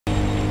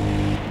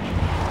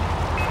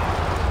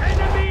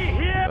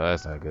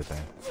that's not a good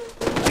thing.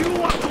 You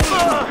want to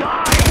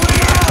die?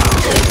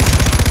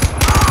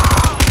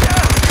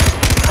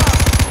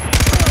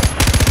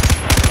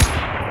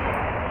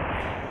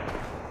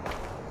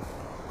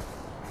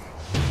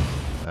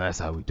 That's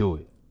how we do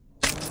it.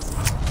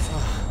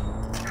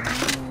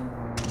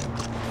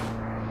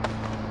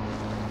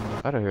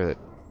 I don't hear that.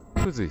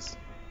 Who's this?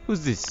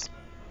 Who's this?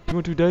 You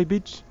want to die,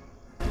 bitch?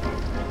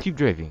 Keep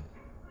driving.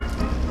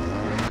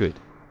 Good.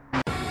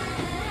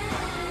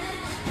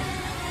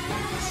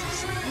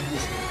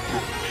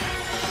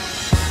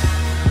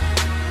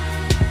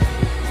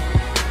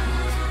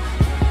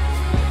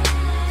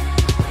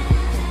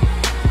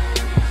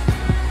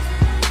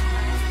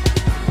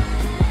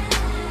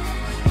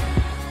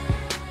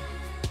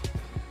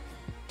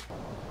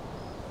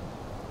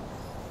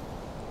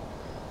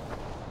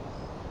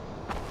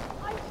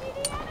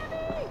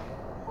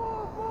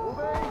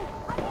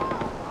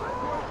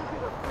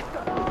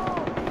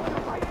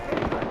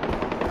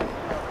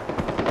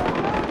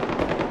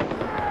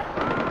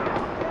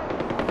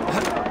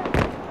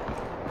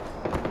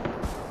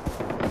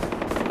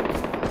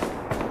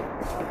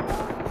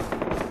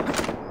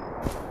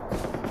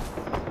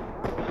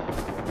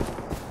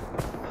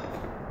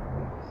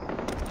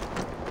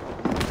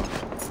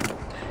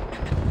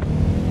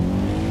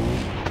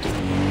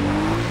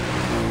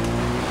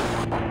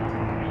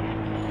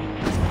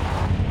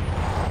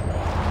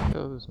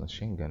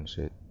 Machine gun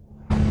shit.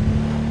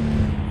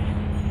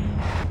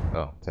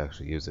 Oh, to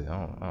actually use it.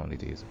 I don't need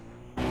to use it.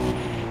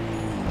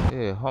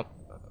 Yeah, hump.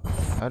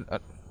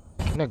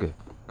 Nigga,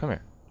 come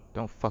here.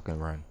 Don't fucking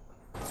run.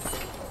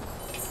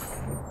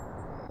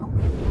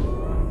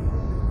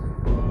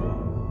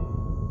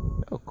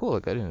 Oh, cool. I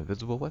got an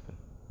invisible weapon.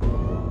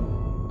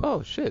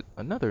 Oh, shit.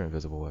 Another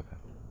invisible weapon.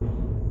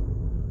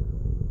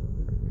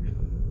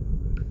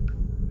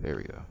 There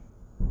we go.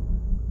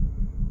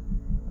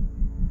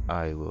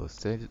 I will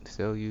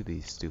sell you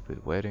these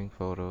stupid wedding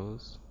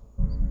photos.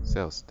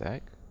 Sell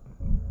stack?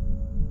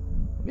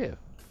 Yeah.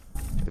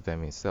 If that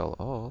means sell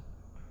all.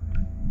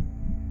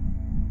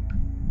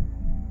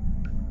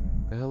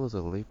 The hell is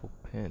a label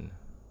pin?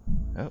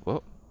 Oh,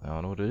 well, I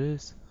don't know what it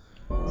is.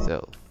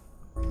 Sell.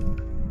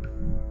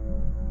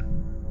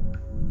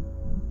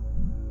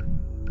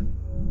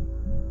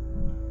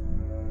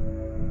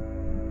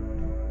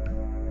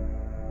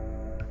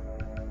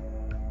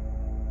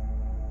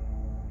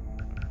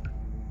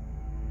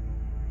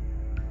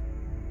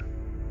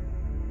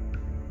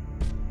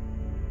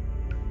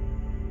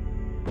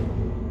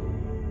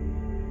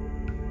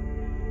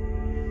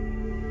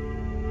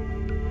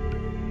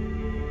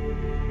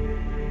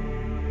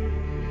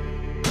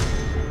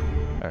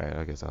 Alright,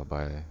 I guess I'll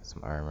buy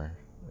some armor.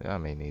 I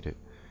may need it.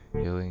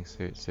 Healing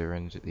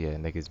syringe. Yeah,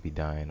 niggas be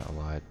dying a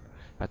lot.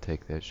 I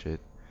take that shit.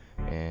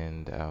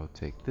 And I'll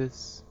take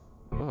this.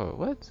 Oh,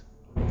 what?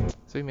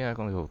 So you mean I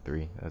can only hold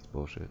 3? That's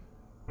bullshit.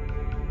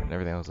 And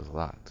everything else is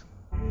locked.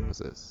 What's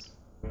this?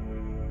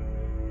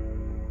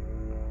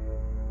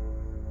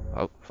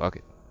 Oh, fuck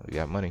it. We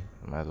got money.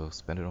 I might as well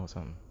spend it on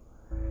something.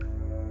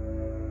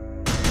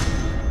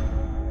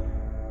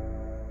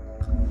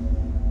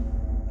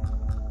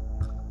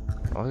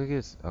 Oh, I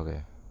guess.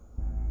 Okay.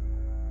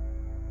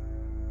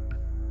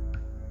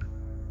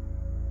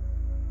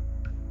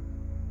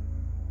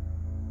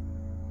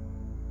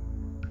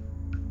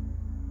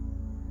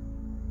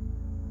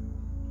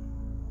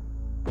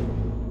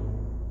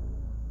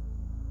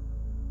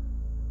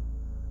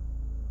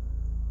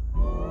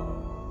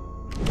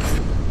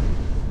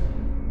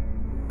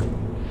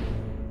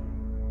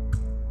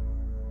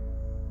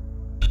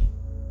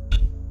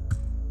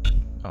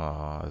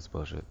 Oh, that's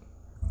bullshit.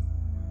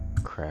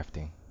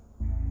 Crafting.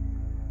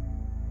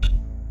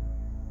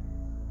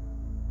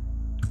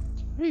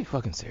 Are you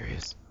fucking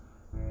serious?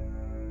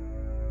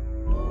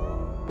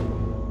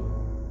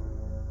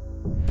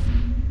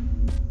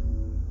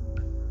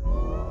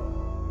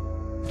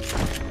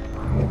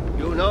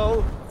 You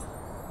know,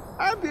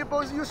 I'm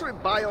people usually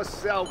buy or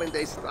sell when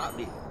they stop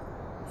me.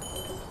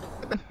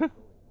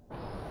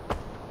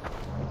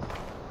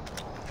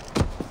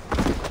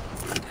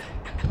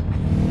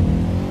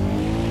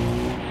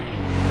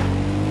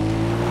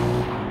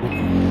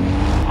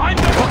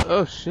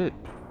 Oh shit.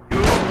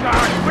 You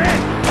can't win!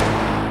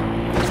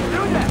 Do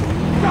that!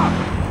 Stop!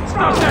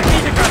 Stop that!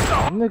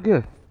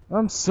 Nigga,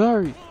 I'm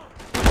sorry.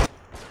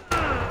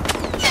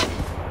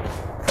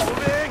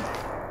 Moving!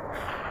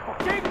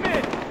 Keep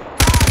it!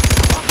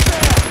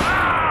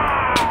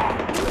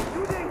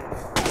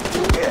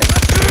 Up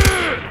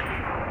there!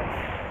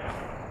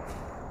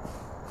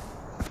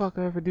 Fuck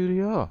I ever do to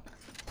y'all?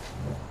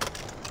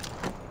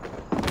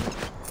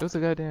 There's a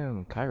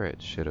goddamn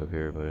Kyrat shit up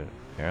here, but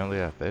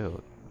apparently I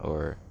failed.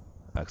 Or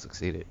I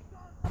succeeded.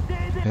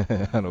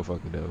 I don't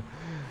fucking know.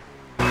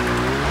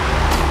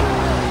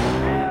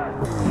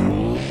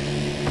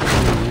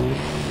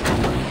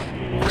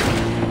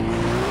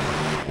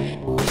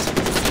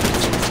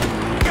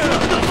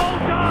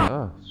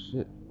 Oh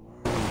shit.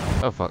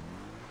 Oh fuck.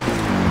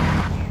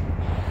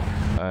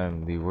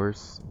 I'm the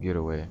worst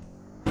getaway.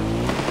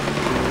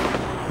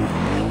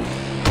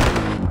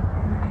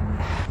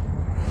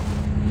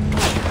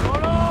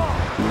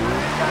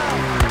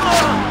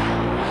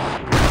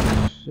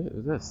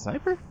 that a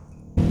sniper?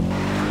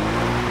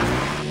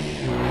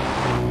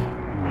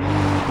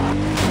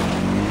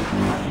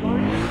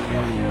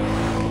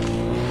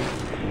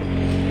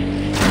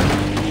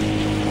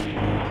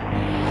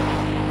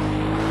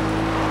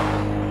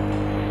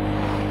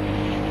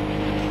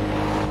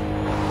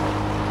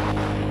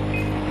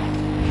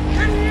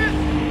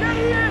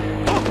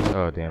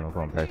 Oh damn, I'm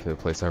going back to the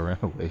place I ran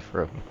away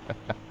from.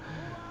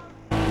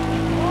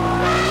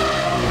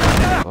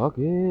 Fuck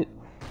it.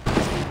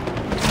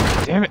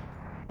 Damn it.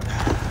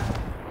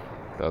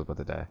 I was about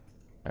to die.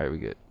 Alright, we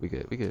good. We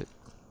good. We good.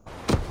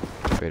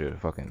 Ready to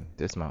fucking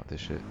dismount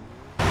this shit.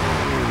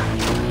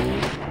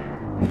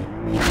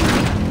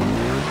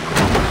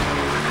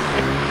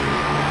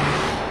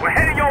 We're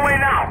heading your way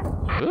now.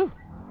 Ooh.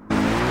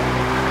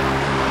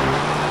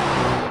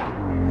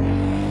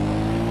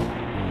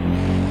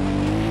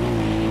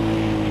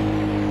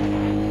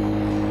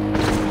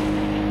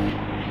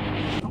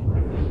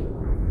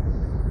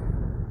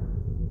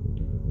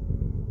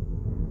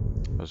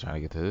 I was trying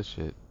to get to this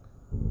shit.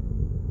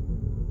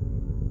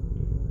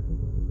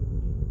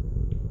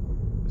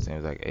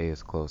 Seems like A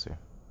is closer.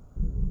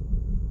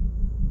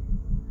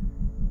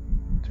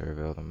 To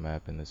reveal the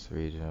map in this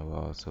region will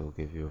also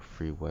give you a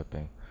free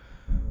weapon.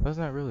 That's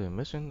not really a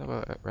mission.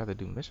 I'd rather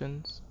do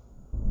missions.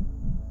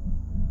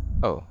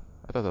 Oh,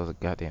 I thought that was a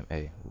goddamn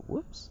A.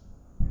 Whoops.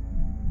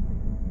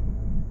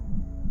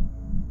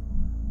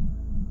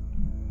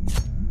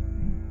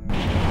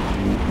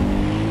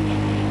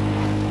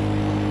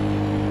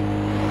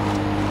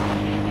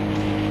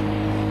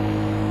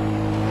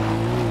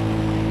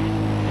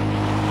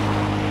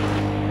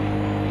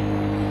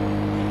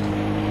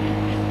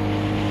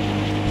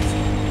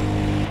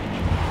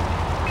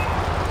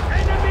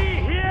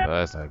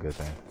 That's not a good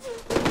thing.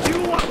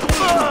 You want to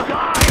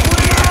die?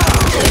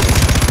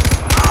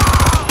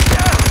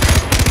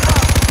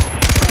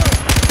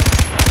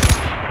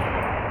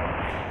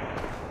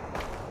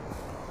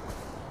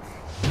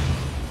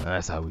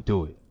 That's how we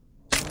do it.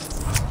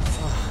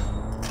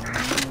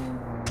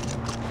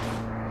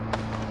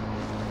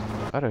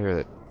 I don't hear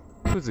that.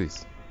 Who's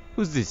this?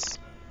 Who's this?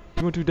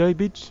 You want to die,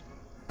 bitch?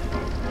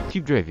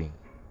 Keep driving.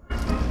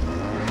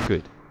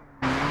 Good.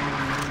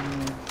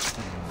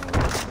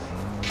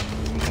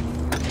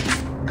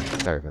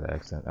 Sorry for the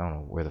accent. I don't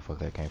know where the fuck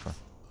that came from.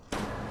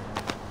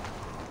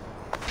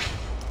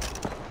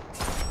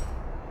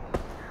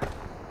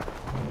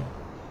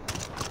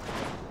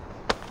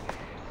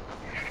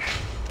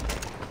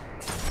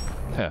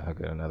 Yeah, I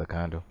got another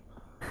condo.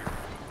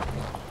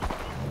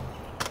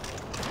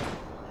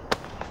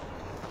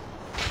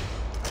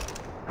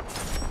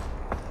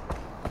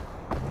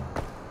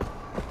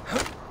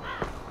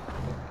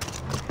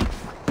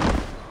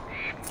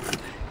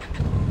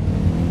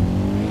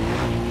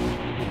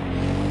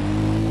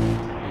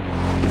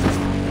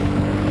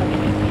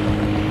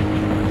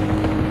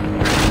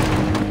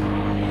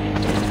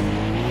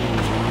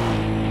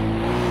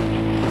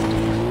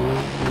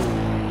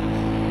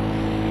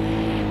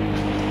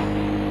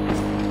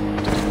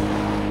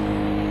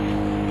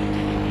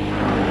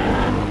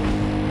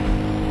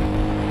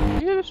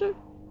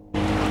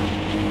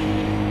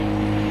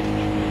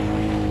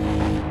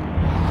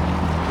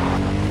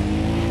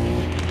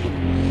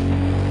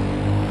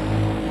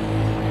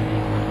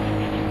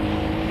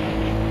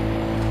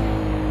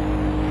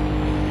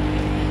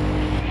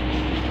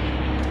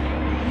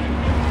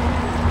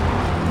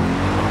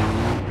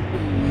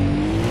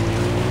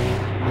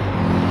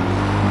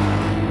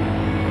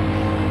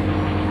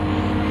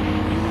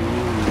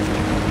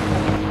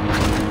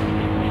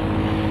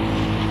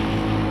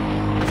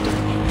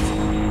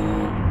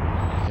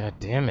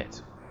 Damn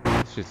it.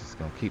 This shit's just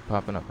gonna keep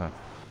popping up, huh?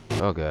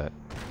 Oh god.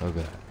 Oh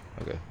god.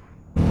 Okay.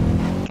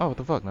 Oh, what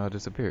the fuck? Now it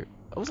disappeared.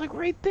 I was like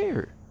right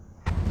there.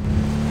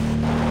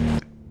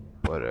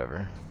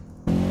 Whatever.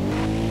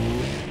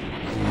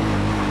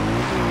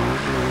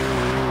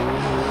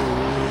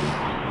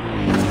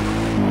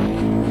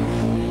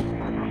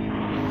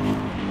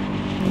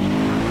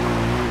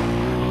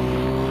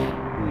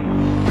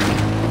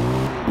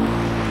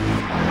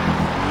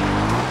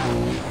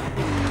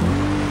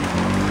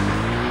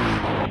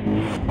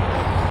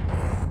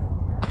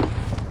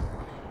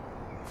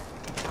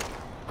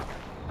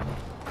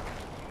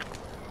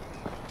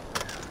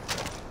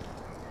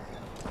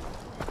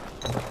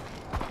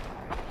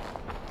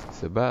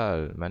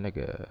 Sabal, my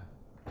nigga.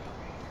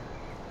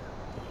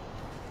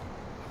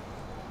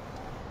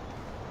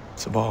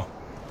 Sabal.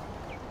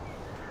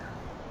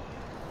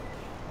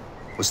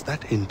 Was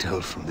that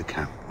intel from the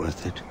camp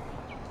worth it?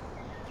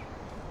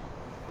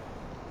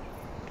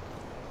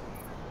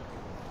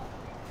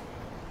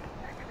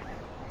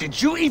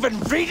 Did you even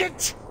read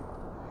it?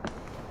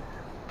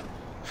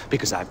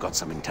 Because I've got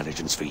some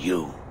intelligence for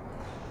you.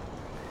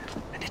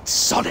 And it's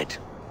solid.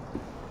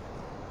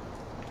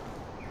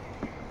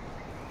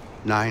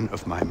 9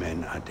 of my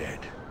men are dead.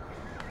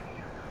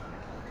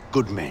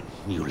 Good men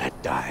you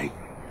let die.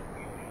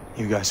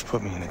 You guys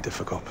put me in a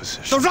difficult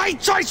position. The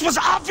right choice was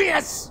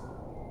obvious!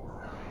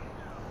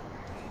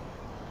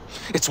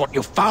 It's what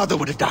your father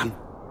would have done.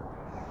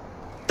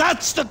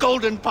 That's the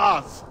golden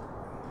path!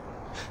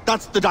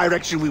 That's the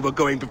direction we were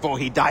going before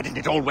he died and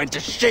it all went to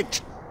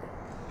shit!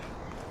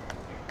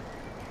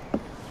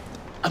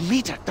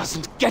 Amita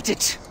doesn't get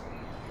it.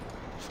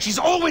 She's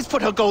always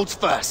put her goals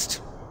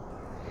first.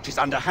 She's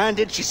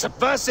underhanded, she's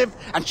subversive,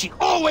 and she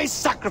always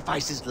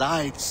sacrifices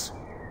lives.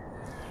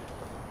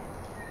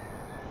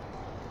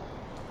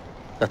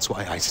 That's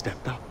why I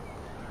stepped up.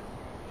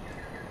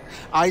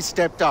 I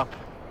stepped up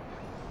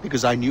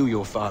because I knew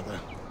your father,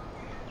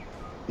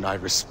 and I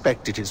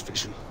respected his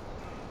vision.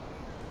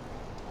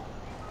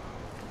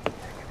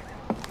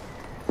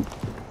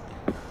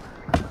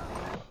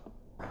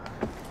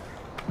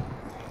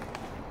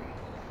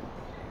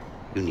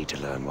 You need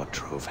to learn what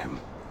drove him,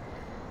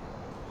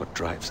 what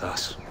drives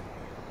us.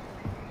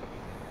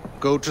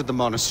 Go to the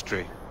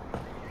monastery.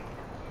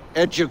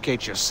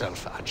 Educate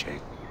yourself, Ajay.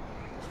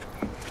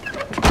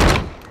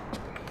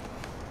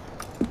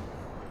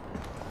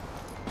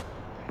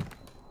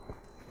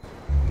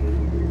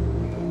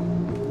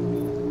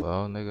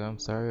 Well, nigga, I'm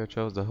sorry I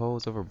chose the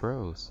hoes over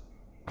bros.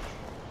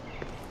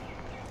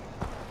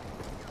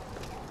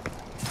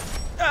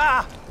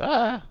 Ah!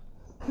 Ah!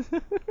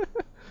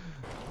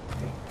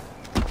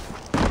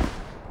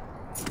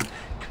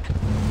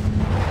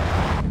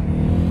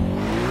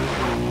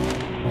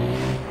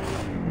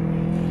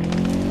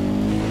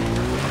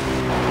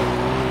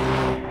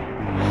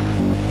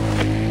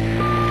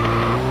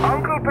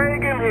 Uncle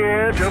Pagan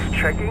here, just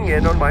checking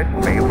in on my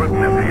favorite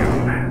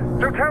nephew.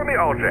 So tell me,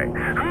 RJ,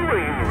 who are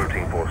you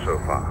rooting for so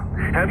far?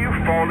 Have you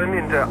fallen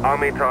into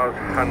Amita's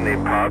honey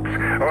pots,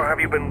 or have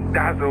you been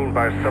dazzled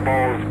by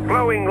Sabal's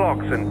glowing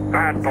locks and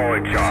bad boy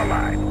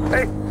jawline?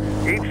 Hey,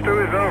 each to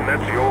his own.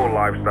 That's your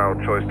lifestyle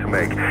choice to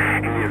make.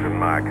 He isn't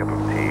my cup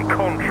of tea,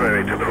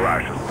 contrary to the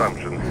rash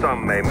assumptions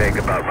some may make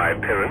about my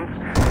appearance.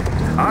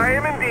 I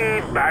am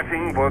indeed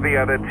batting for the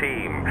other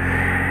team.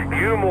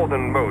 You more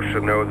than most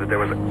should know that there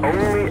was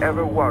only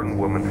ever one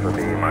woman for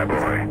me, my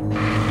boy.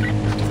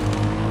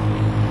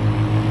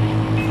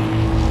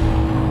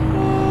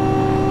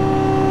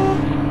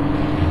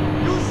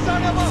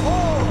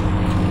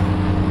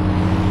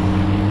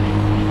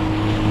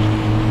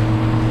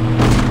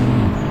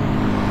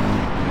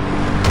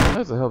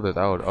 That's the hell that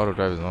auto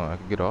drive is on. I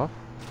can get off.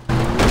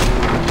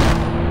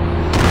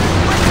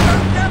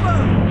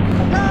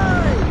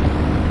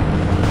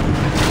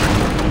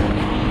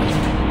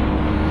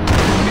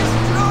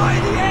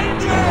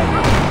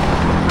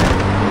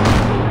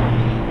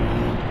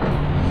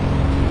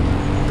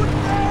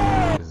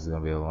 This is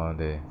gonna be a long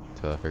day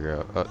until I figure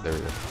out. Oh, there we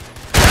go.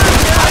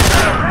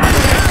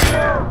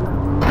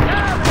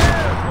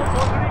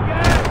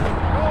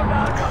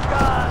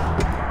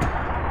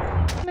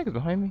 Niggas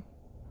behind me.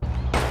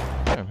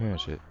 I'm hearing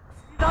shit.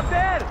 Up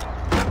there!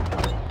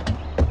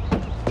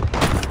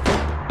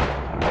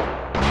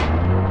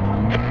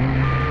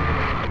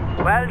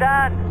 Well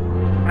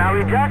done. Now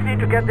we just need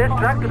to get this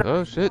truck to the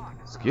Oh shit.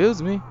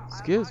 Excuse me.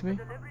 Excuse me.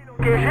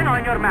 location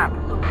on your map.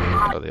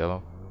 Oh, the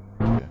yellow.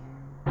 Okay.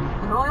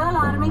 Royal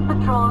Army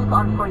patrols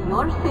are for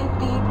your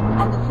safety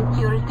and the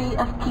security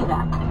of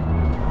Kirat.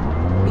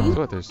 Be So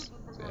what? There's.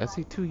 I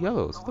see two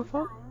yellows. What the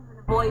fuck?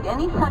 avoid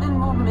any sudden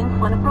movements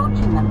when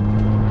approaching them.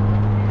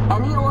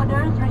 Any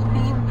orders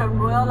received from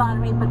Royal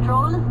Army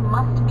patrols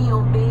must be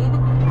obeyed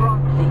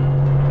promptly.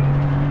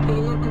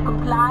 Failure to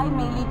comply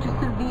may lead to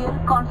severe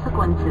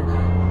consequences.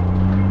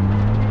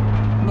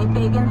 May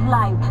Pagan's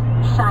light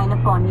shine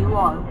upon you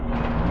all.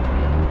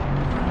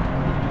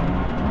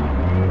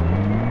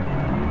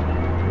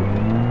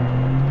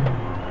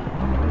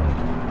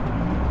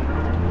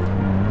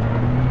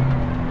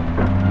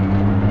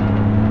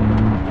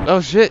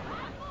 Oh shit.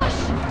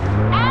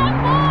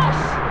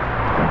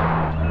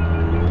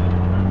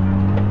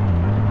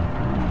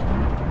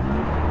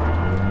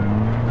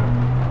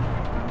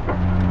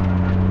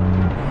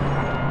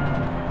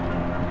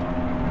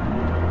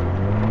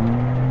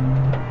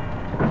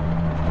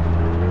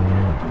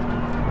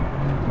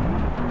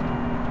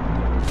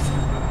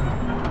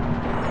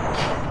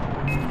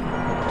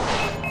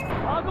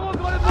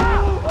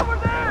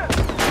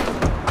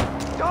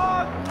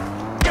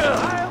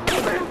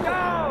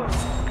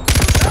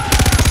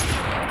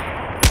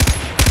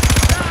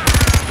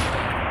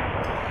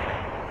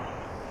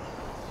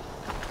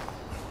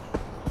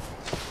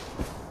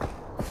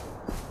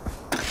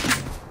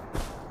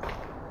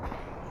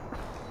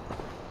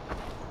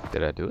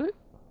 Did I do it?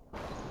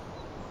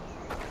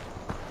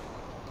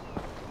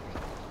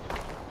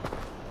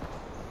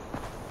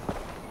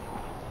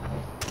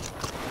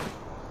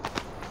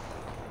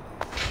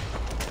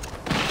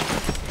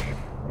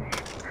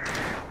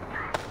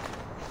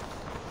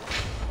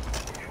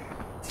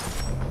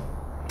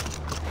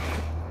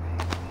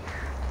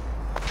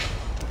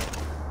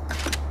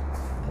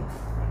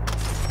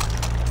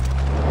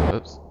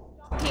 Oops.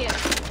 Here.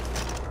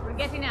 We're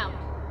getting out.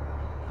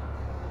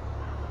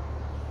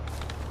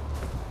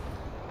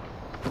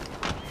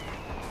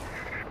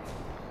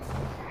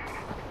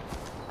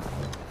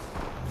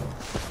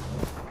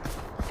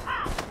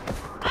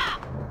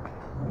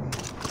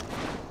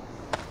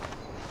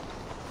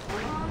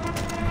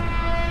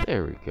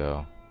 There we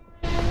go.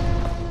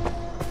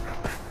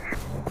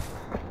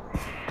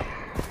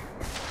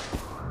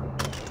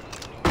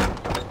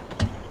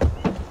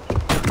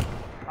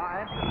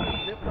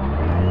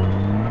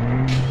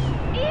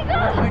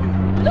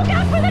 Eagle! Look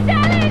out for the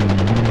damage!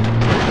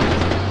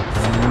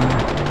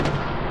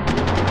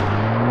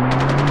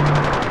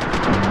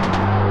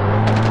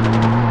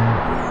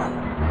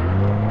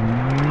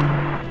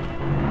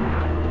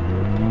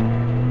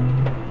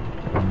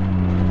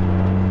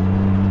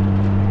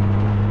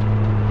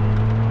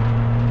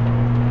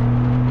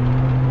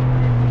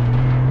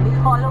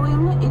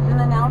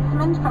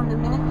 From the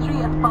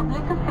Ministry of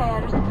Public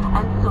Affairs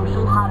and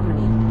Social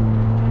Harmony.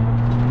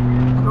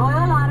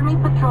 Royal Army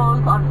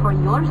patrols are for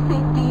your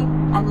safety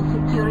and the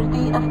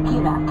security of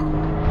Kirat.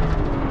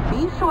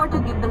 Be sure to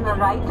give them the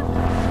right to...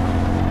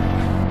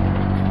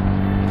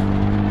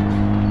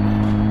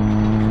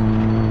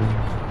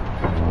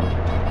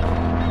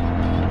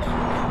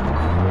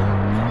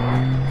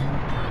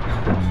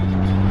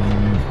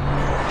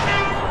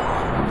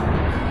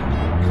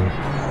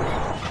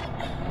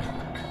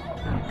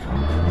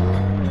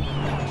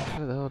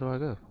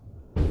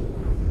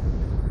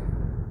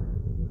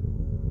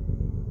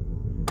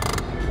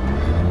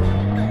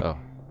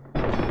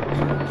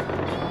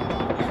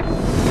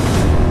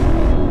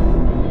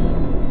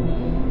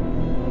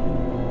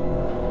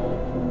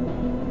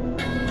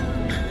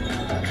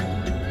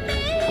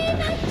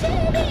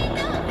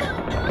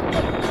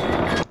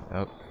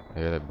 I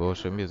hear that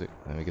bullshit music.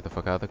 Let me get the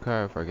fuck out of the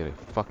car before I get a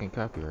fucking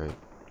copyright.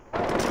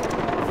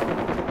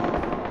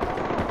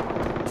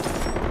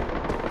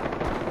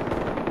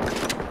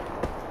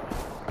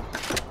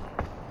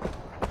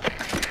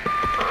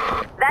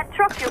 That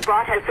truck you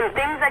brought has some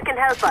things that can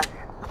help us.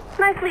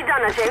 Nicely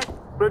done, Ajay.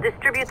 We'll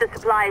distribute the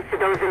supplies to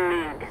those in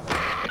need.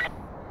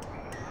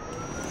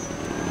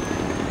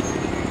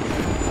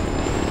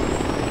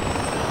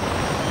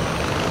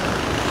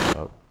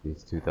 Oh,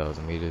 these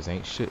 2,000 meters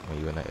ain't shit when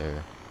you in the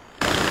air.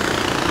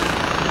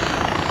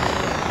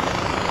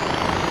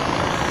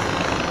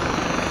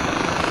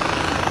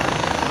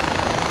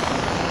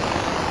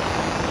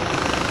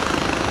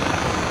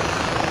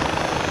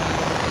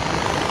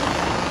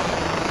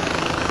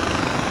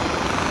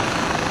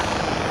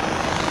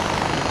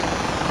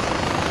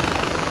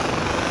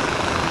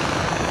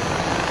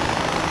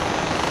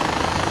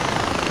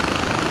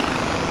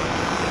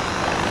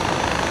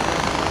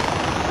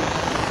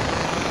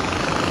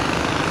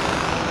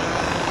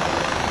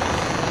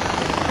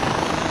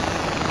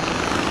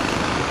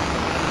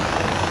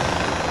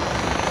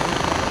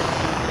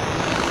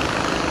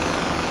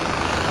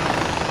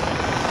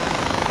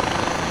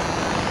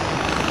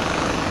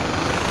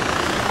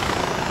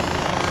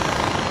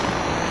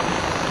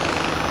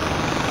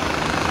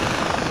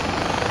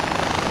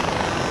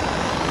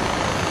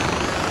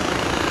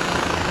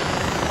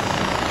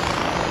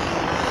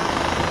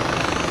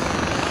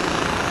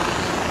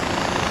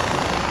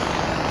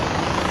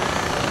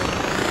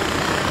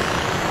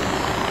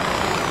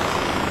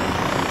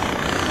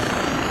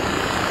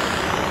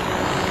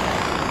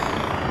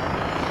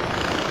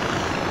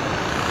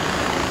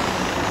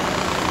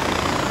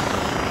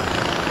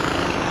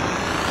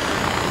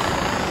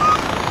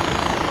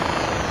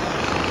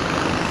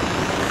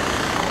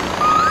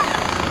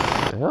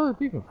 What the hell are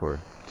they beeping for?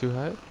 Too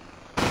high?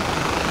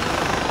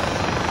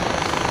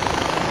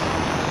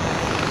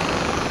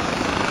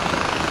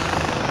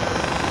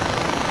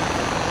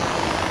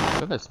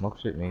 Does that smoke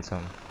shit mean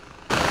something?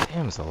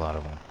 Damn, it's a lot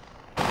of them.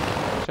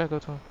 Should I go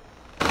to him?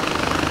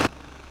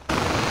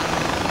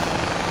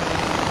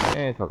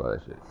 Fuck all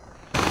that shit.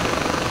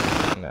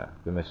 Nah,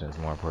 the mission is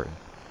more important.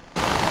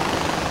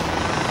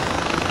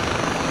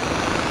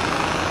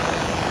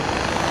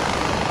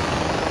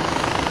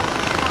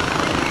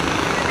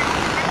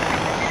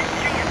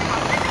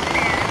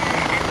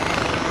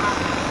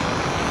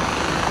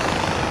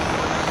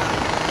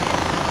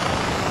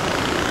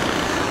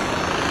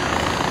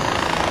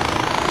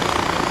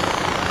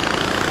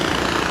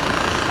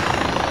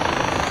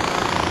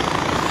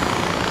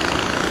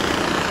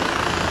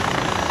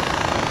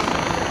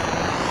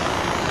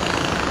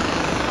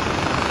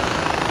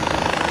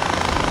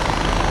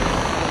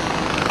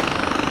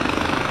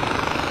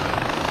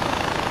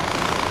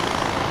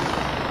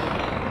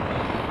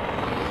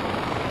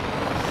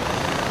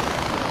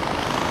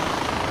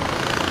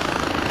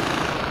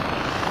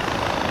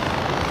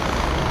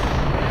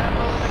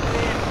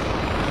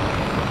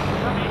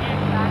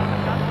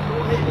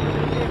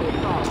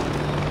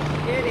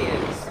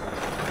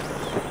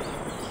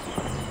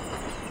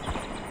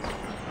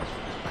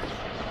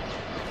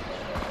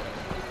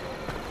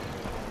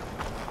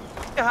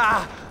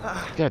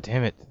 God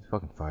damn it,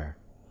 fucking fire.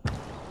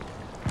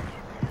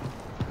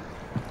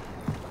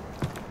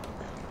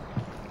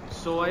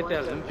 So I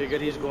tell him, figure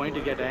he's going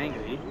to get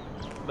angry,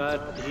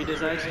 but he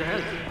decides to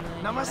help.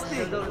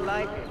 Namaste. I don't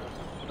like it,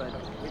 but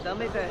with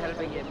Amita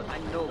helping him, I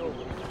know.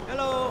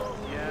 Hello.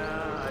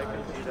 Yeah, I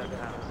can see that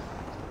now.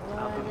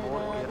 I'll be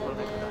more careful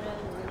next time.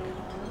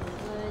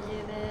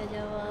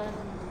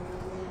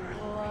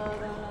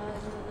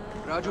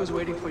 Raju is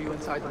waiting for you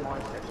inside the mall.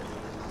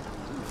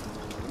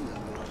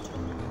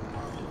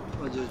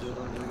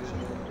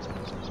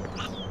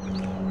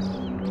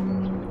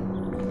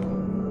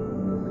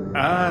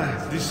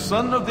 Ah, the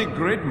son of the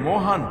great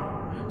Mohan.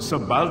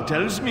 Sabal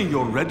tells me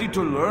you're ready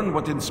to learn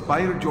what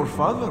inspired your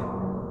father.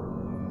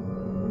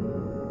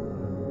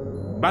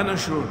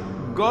 Banashur,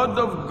 God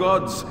of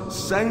gods,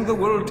 sang the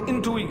world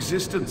into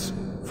existence.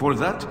 For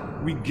that,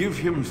 we give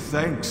him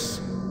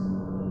thanks.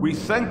 We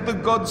thank the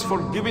gods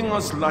for giving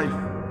us life.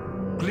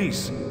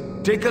 Please,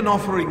 take an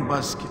offering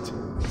basket.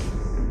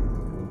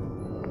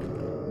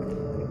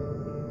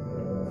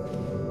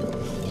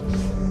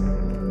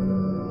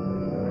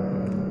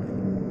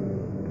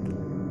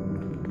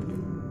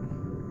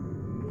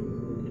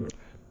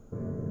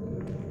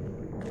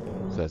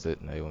 So that's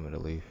it. Now you want me to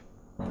leave?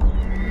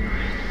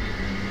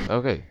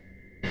 Okay.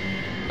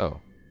 Oh.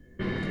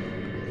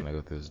 Can I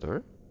go through this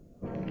door?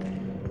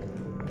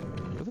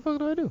 What the fuck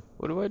do I do?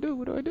 What do I do?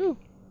 What do I do?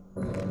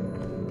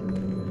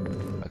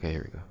 Okay,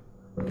 here we go.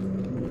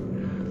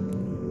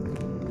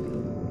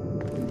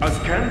 A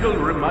candle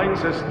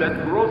reminds us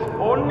that growth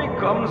only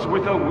comes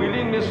with a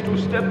willingness to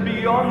step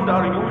beyond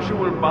our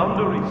usual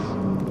boundaries.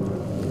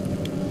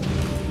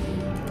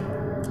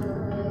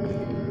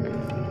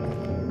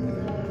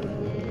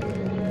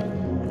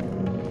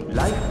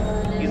 Life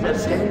is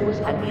as tenuous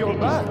and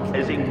fleeting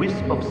as a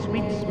wisp of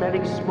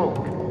sweet-smelling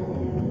smoke.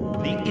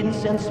 The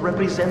incense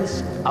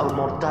represents our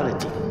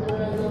mortality.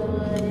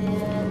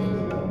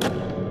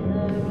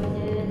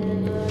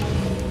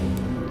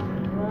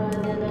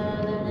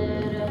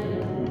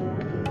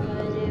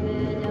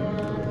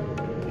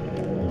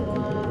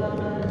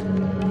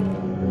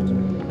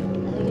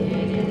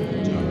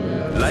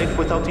 Life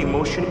without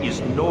emotion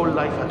is no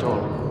life at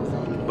all.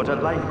 But a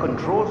life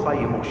controlled by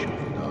emotion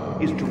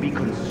is to be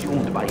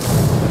consumed by it.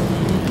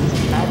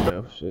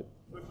 Oh, shit.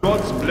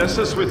 Gods bless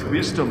us with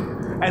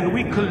wisdom, and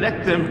we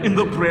collect them in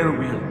the prayer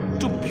wheel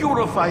to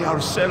purify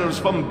ourselves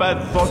from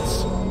bad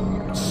thoughts.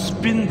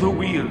 Spin the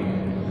wheel.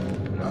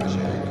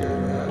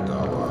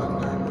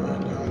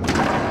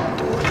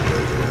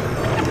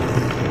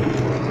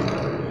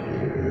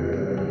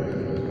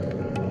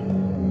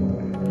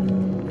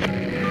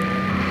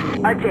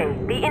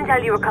 Ajay, the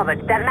intel you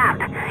recovered, that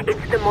map,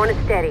 it's the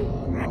monastery.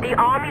 The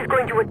army's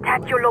going to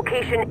attack your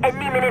location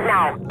any minute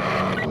now.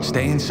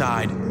 Stay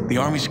inside. The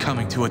army's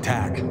coming to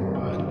attack.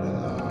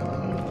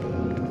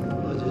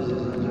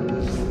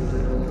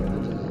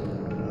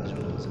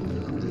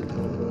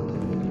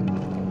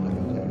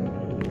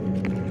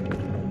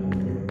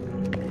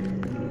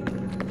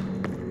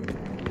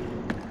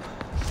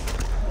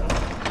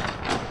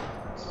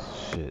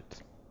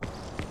 Shit.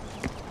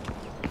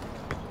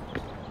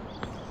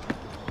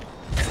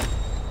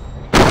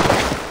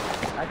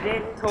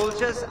 Ajay,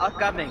 soldiers are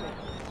coming.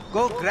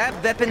 Go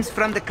grab weapons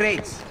from the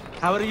crates.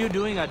 How are you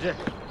doing, Ajay?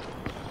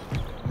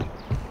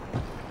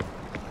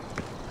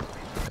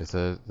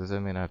 Does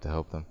that mean I have to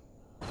help them?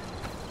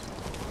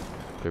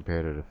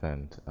 Prepare to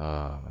defend.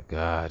 Oh my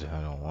god,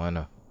 I don't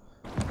wanna.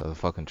 The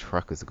fucking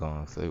truck is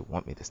gone, so they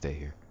want me to stay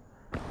here.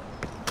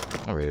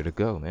 I'm ready to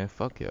go, man.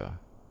 Fuck y'all.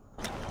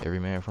 Every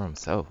man for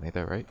himself, ain't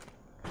that right?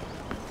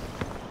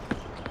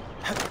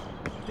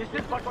 This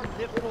is what we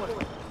live for.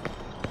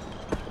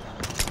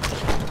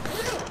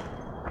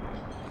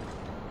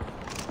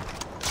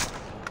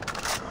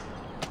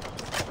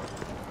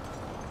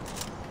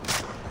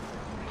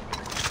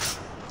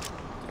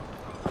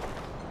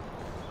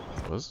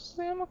 Was this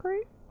the ammo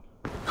crate?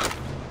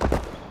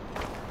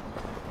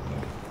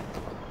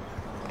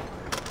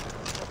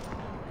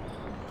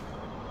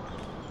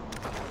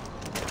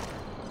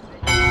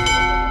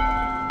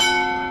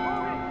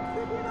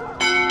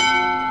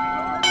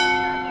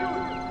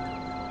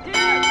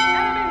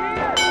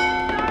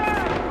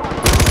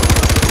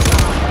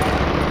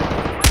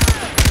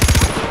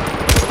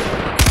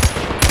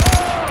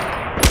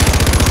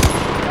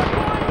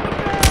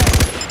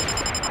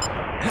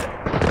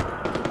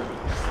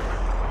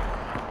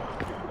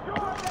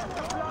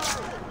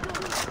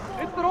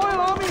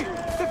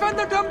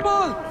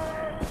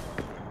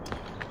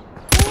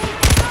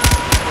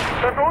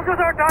 The soldiers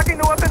are attacking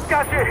the weapons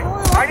cache.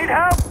 I need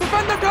help.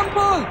 Defend the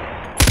temple!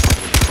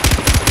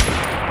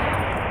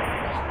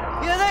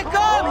 Here they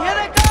come! Here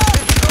they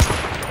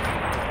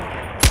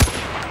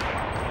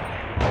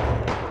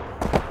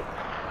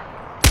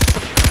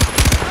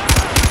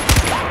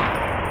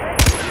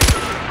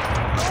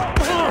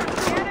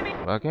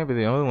Well, I can't be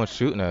the only one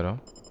shooting at them.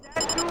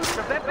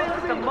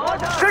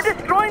 They're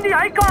destroying the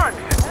icons.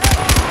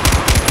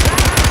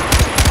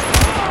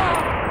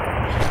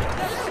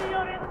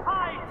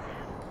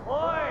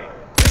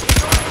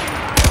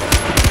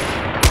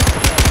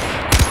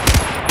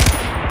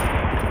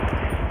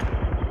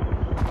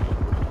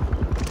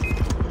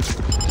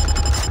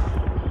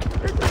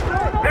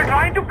 They're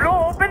trying to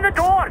blow open the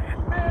doors.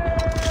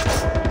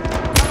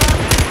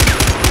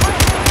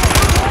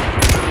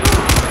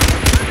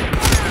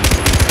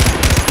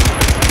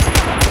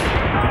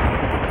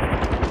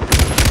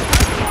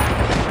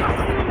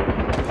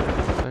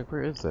 Like,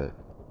 where is that?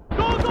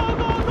 Go, go, go,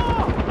 go!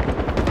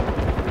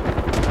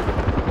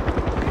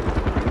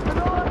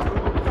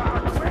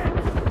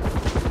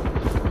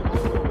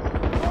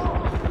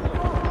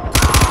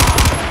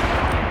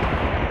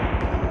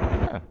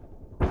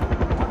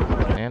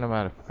 I'm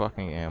out of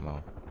fucking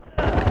ammo.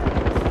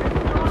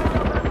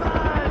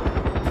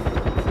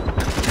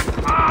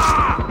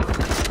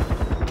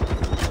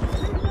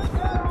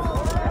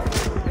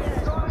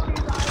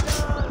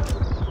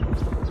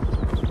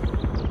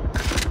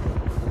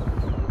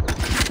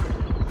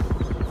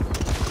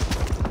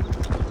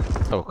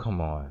 Oh, come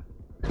on.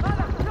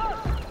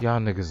 Y'all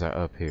niggas are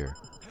up here.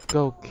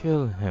 Go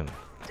kill him.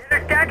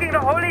 They're attacking the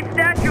holy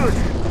statues!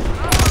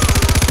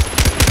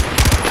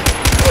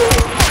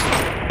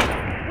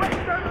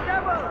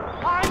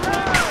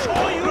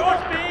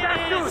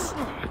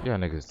 Y'all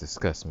niggas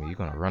disgust me. You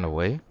gonna run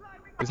away?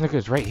 This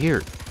nigga's right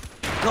here.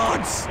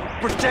 Gods,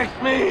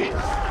 protect me!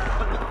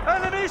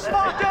 Enemy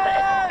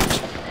spotted!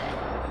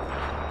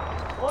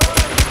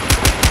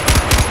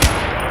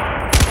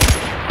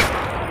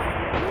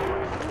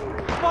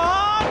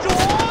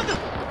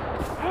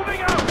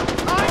 Moving out!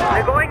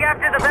 They're going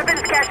after the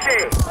weapons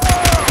cache!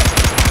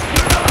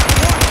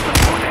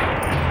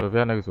 So if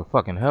y'all niggas would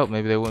fucking help,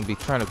 maybe they wouldn't be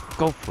trying to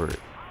go for it.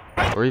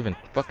 Or even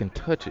fucking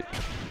touch it.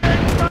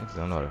 Niggas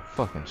don't know how to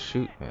fucking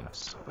shoot, man, I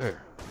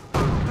swear.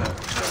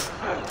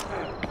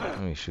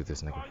 Let me shoot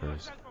this nigga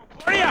first.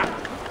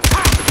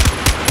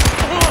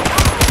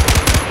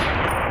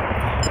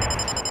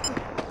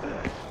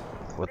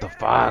 What the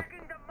fuck?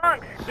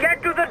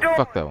 Get to the door!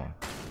 Fuck that one.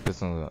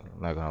 This one's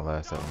not gonna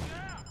last that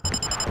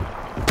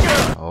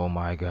long. Oh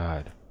my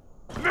god.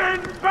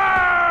 Men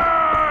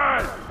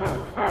burn!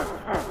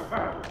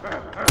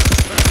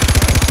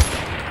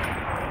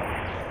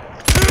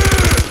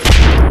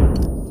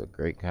 It's a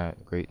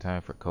great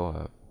time for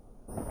co-op.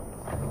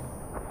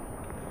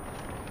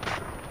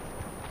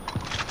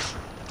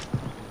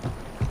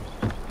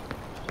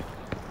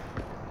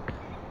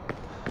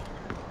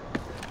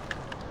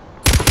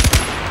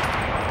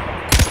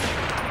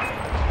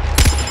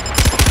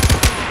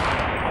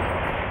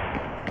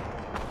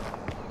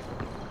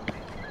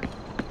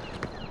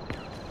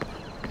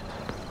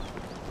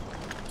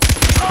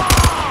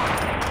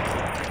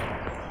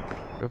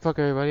 Where the fuck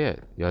everybody at?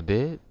 Y'all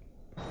dead?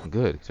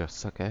 Good, 'cause y'all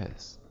suck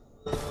ass.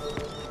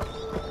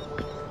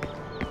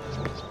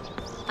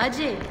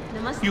 Ajay,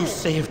 namaste. You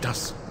saved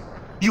us.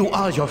 You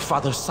are your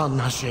father's son,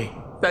 Ajay.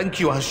 Thank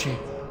you, Ajay.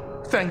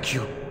 Thank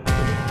you.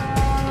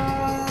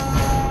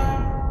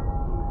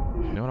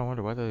 You know what I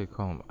wonder? Why do they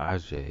call him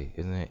Ajay?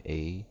 Isn't it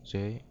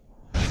AJ?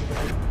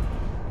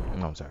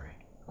 No, I'm sorry.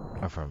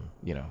 I'm from,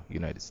 you know,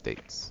 United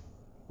States.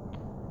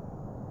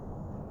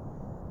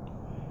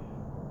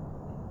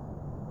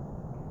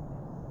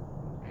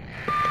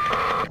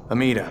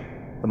 Amita,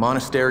 the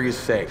monastery is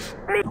safe.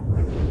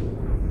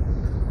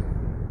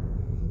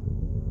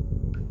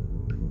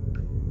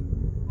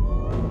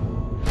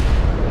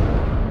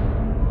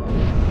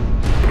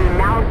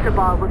 Now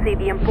Sabal will see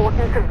the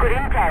importance of good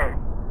intel.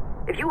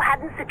 If you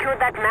hadn't secured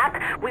that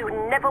map, we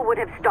never would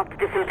have stopped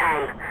this in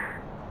time.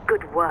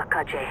 Good work,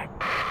 Ajay.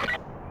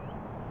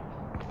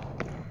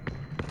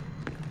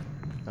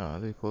 Oh,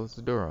 they closed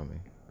the door on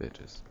me,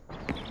 bitches.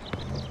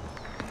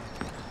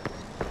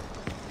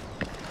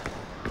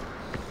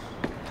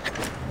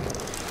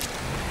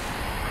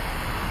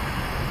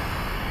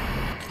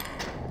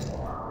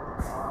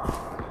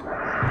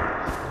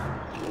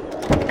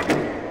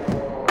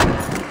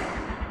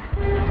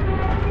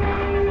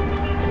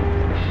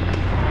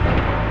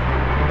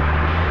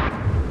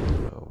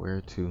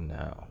 Where to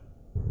now?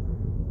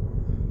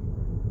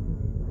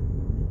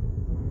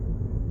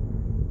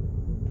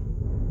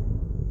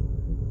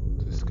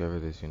 Discover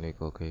this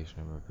unique location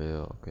and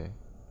reveal, okay.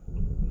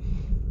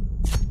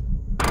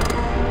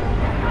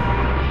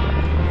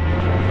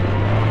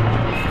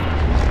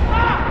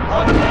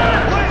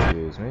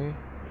 Excuse me.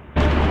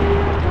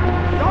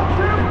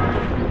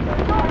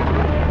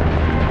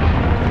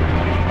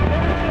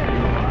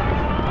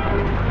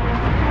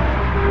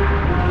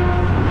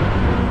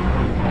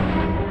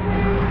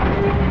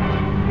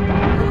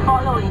 The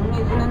following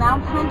is an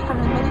announcement from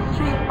the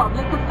Ministry of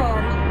Public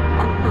Affairs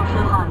and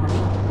Social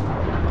Harmony.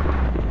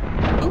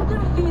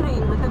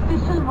 Interfering with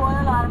official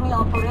Royal Army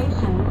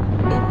operations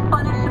is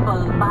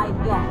punishable by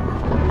death.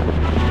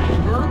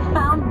 Those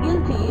found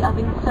guilty of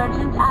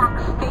insurgent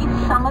acts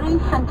face summary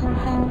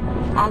sentencing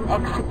and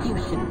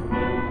execution.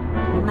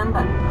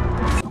 Remember.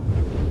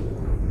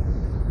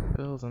 Where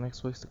the hell's the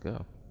next place to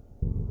go?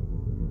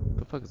 What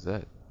the fuck is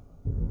that?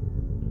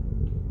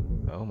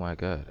 Oh my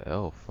god,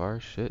 far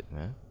shit,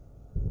 man.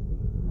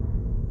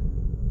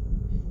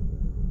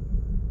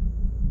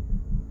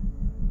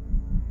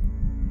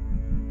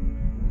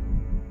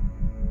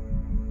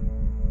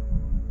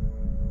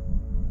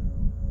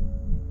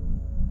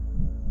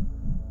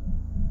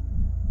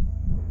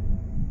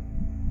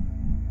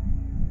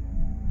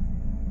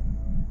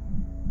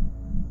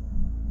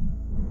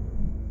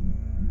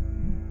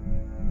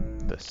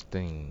 The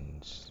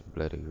Stings,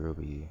 Bloody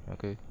Ruby,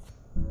 okay.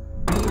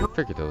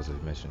 Figured those are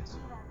missions.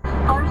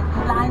 First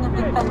line of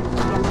defense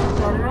against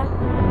terrorists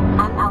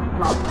and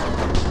outlaws.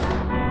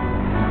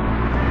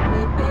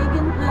 May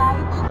pagans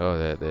light. Oh,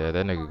 that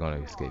nigga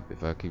gonna escape.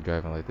 If I keep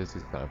driving like this,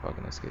 he's gonna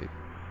fucking escape.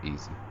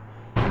 Easy.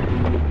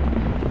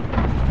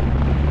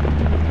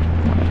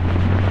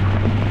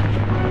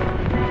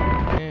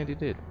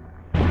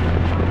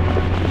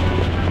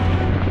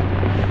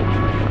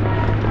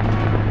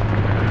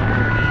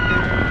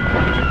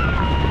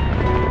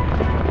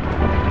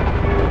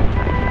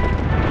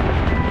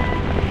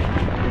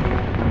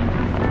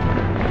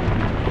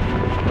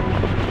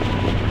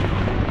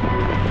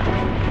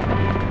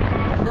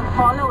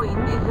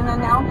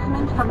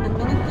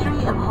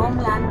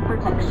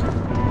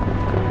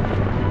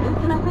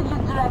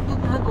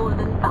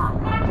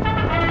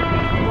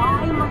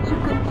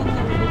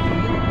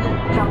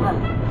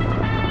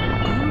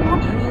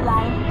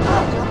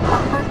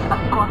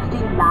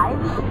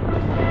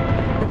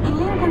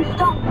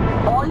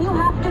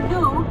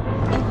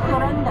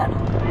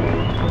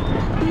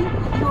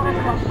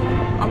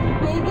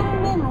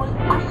 will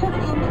usher in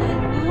a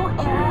new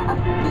era of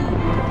peace.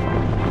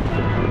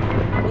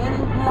 May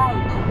his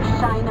light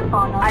shine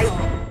upon us all.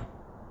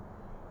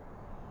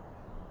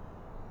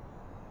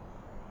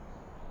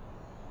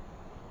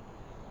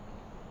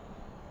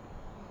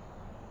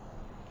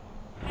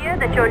 Hear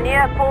that you're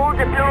near Paul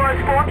de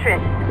Blore's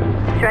fortress.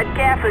 Tread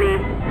carefully.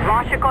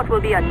 Rashikot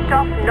will be a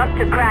tough nut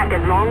to crack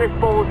as long as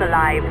Paul's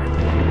alive.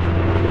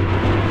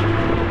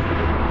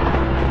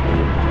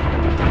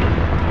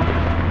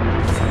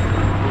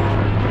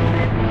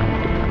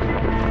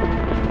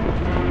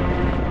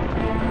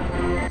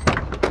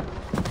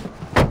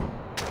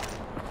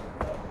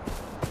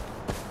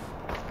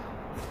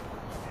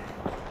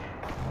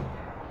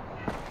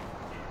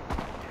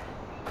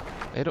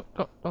 Hey,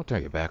 don't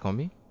turn your back on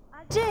me.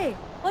 Ajay,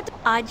 what?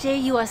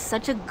 Ajay, you are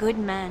such a good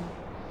man.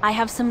 I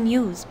have some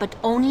news, but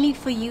only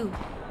for you.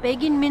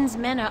 Pagan Min's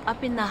men are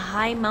up in the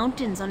high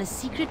mountains on a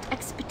secret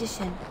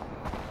expedition.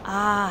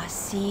 Ah,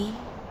 see?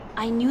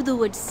 I knew the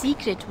word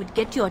secret would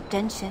get your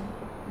attention.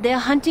 They're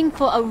hunting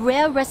for a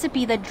rare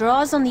recipe that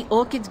draws on the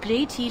orchid's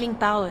great healing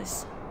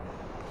powers.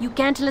 You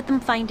can't let them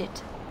find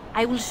it.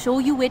 I will show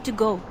you where to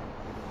go.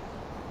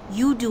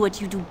 You do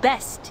what you do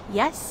best,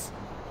 yes?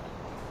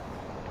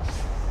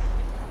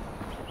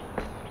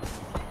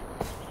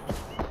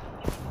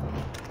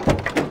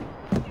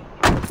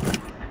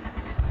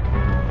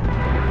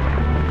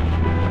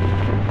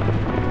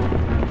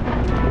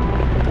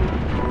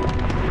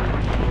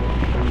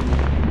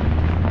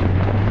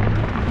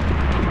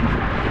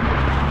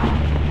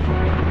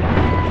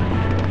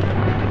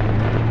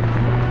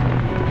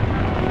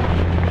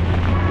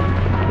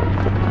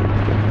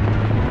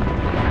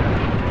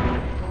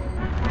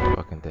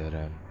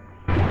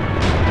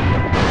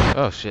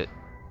 Oh shit.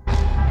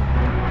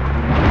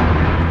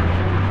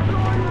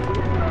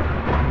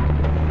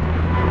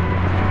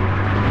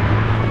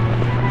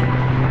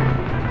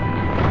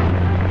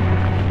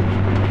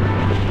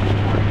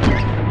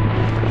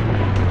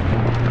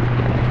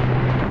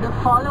 The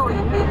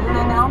following is an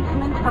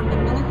announcement from the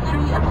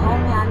Ministry of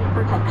Homeland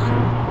Protection.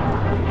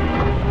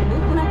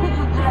 This message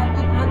is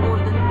directed to the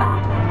Golden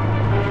Path.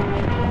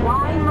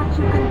 Why must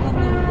you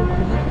continue this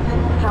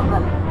useless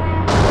struggle?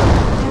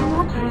 Do you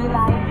not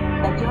realize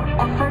that your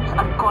efforts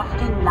are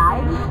costing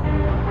lives?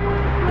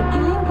 The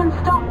killing can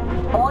stop.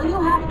 All you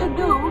have to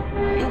do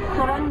is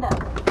surrender.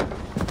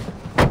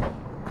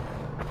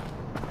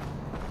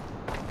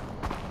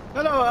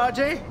 Hello,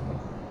 Ajay.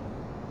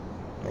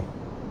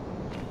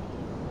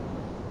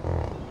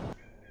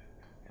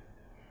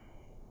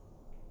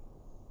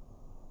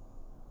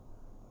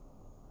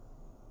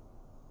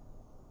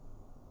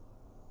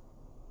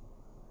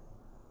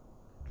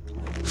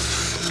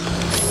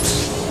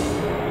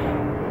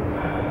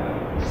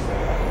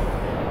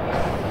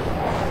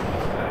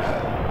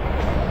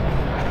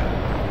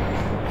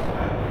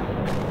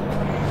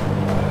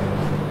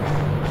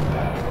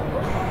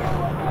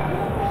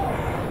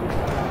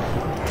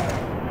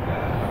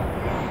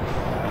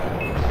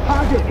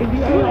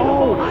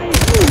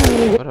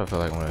 Why do I feel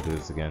like I want to do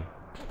this again?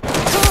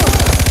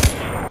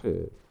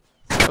 Shit.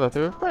 I thought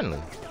they were friendly.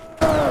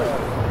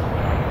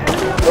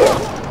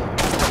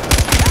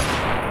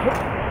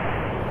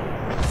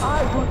 I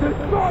will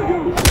destroy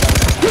you!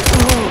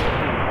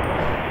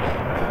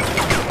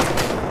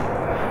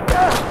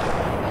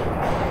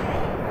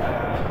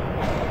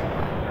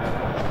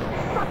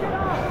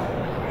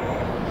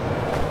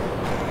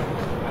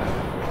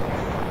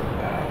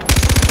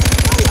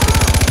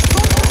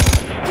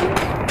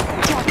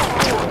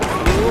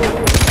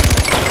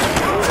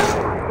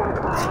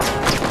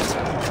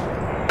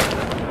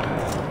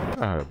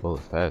 I heard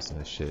bullets fast in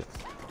this shit.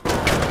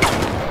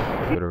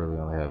 Literally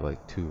only have like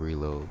 2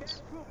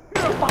 reloads.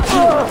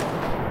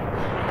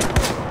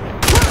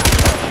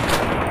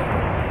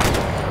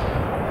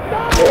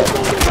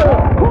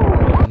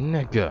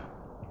 Nigga.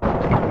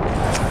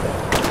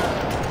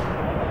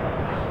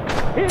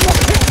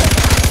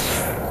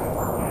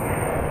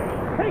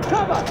 Take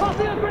cover! I'll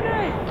see a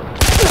grenade!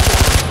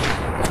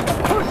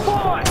 Push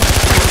forward!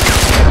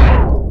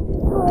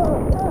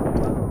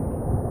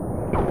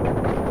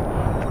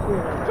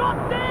 Drop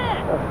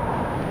dead!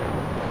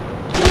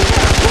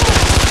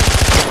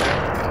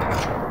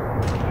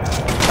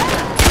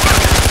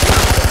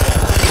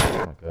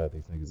 Oh my god,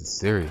 these niggas are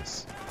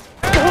serious.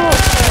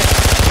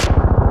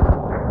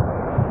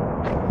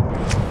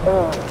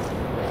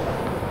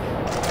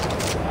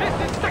 This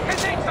is second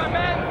nature,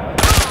 man!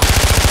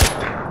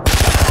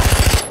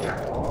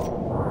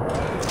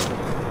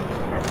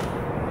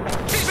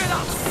 Keep it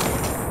up!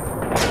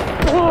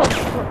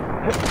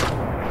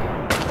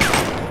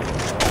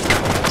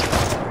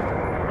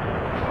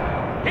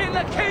 In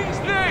the king's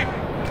name,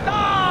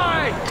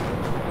 die!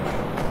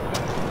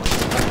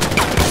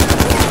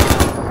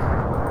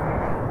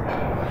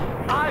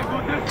 I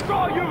will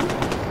destroy you!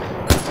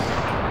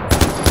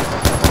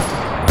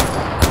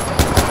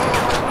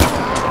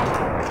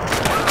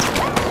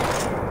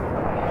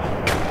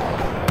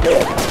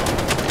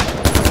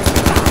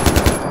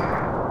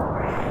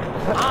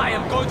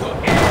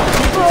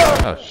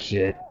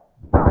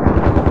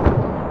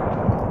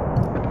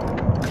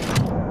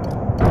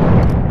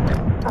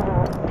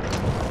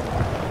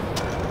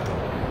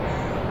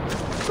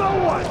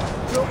 one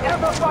will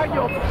ever find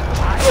your...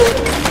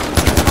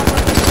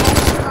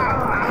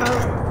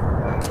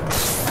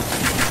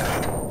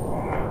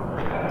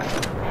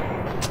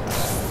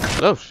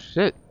 Oh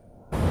shit!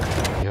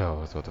 Yo,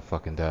 I was about to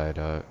fucking die,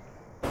 dog.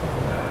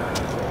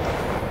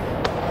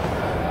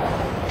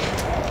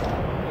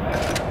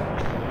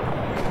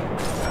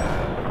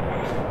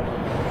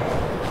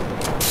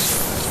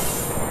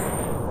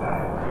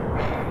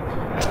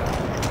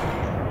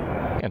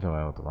 Can't tell me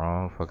I went the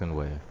wrong fucking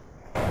way.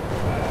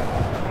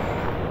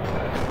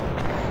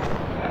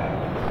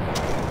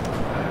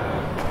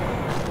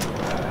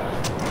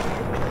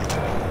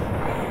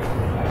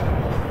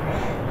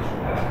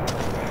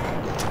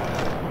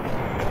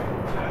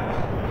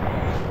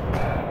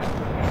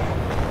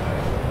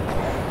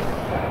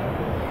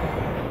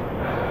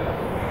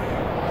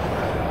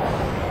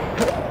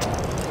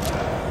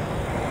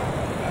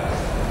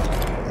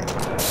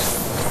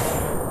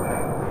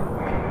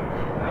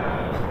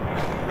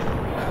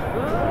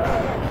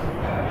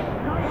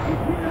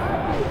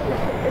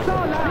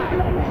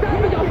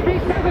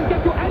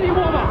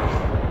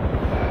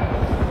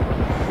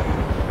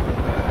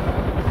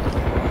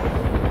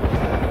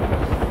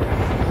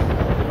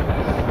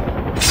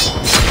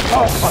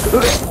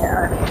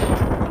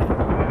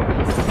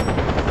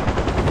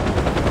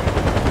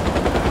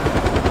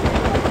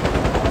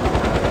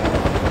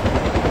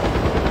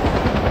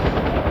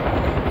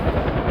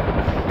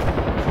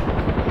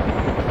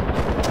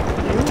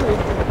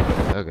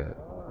 Okay.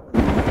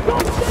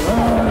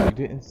 You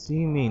didn't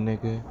see me,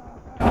 nigga.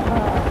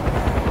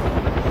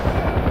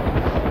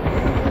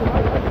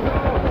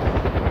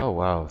 Oh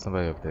wow,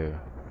 somebody up there.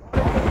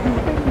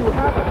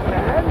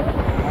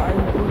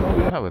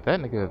 Not with that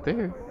nigga up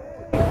there.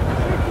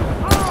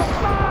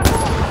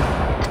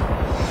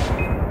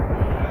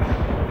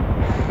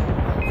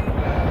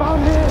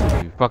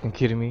 Are you fucking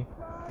kidding me?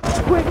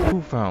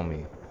 Who found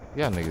me?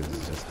 Y'all niggas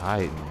is just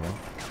hiding, man.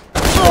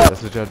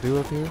 That's what y'all do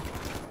up here?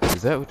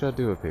 Is that what y'all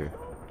do up here?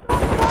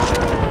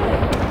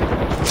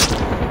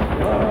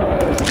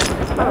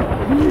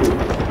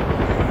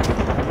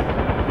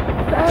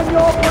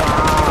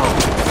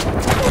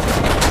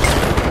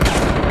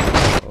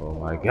 Oh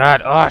my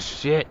god, oh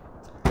shit!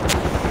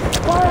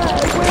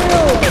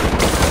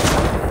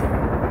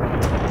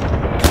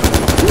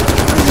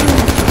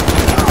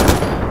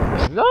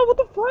 No, what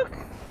the fuck?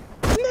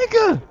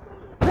 Nigga!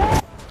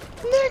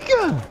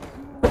 Nigga!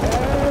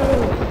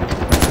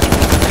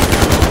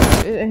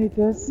 It ain't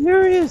that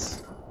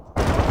serious!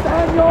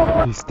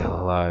 He's still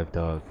alive,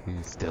 dog.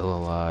 He's still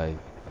alive.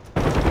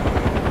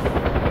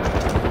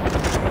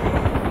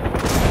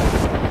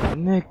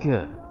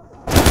 Nigga!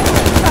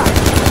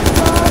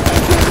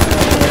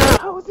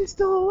 How is he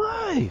still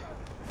alive?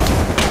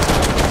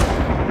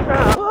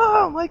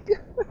 Oh my god!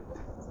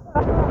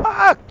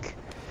 Fuck!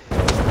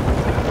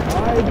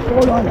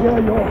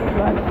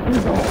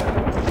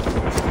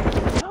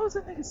 How is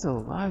that nigga still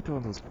alive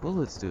throwing those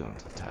bullets, dude? I'm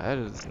so tired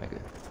of this nigga.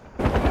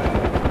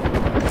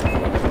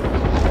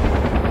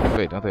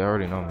 Wait, don't they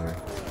already know I'm here?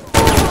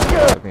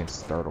 I'm being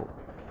startled.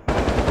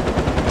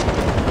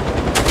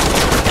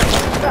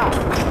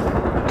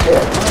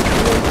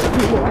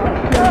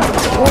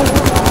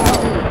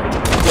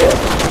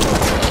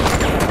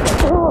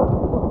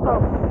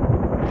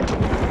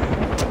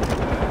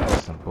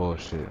 That's some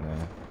bullshit,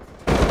 man.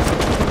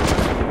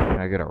 Can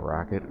I get a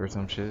rocket or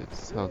some shit?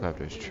 This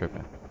helicopter's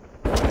tripping.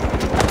 Look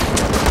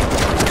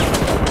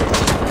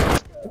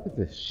at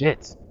this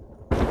shit.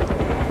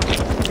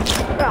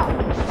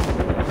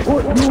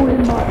 Put you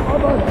in my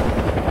oven!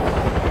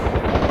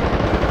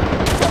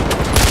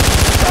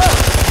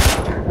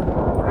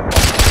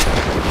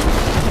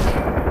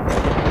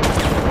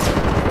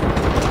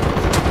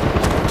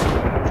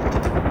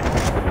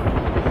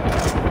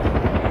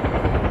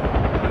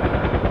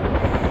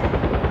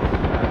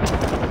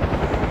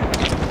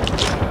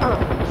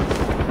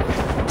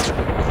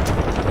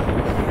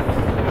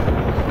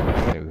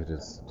 Maybe we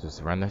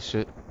just run that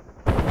shit.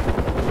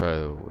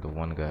 Probably the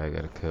one guy I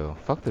gotta kill.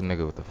 Fuck the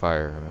nigga with the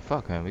fire. I mean,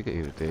 fuck him. We could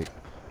eat a dick.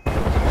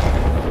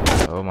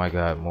 Oh my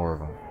god, more of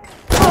them.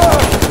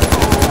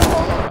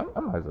 I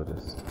might as well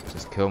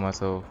just kill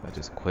myself and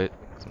just quit.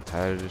 'Cause I'm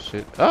tired of this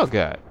shit. Oh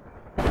god.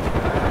 I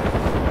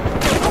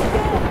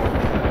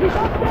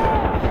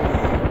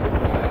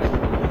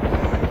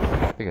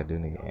think I do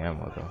need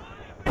ammo though.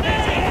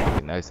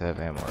 It'd be nice to have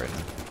ammo right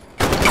now.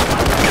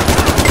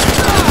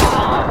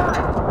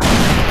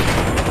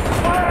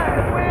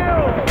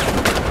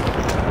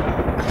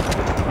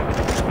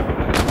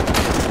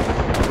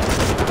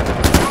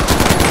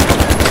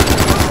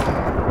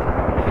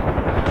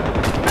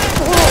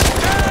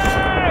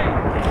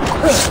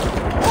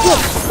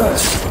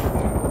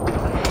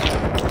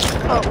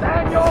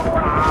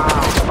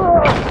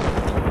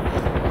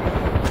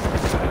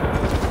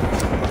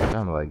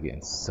 I'm like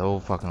getting so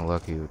fucking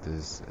lucky with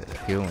this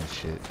healing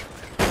shit.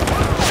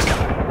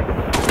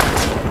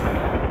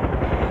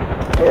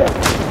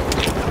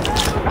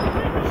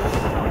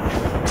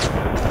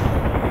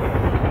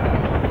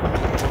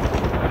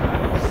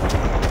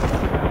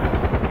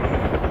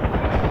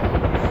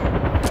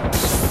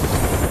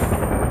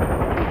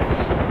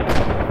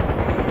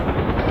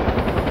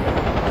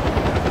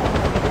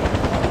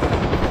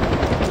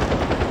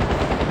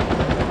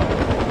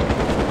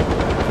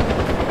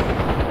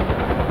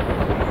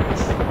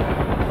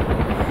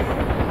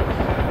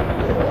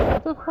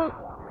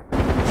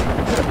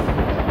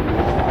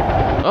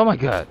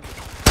 god.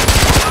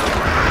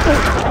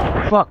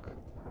 Fuck.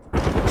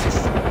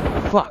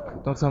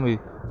 Fuck. Don't tell me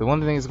the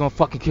one thing that's gonna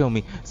fucking kill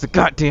me is a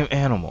goddamn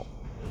animal.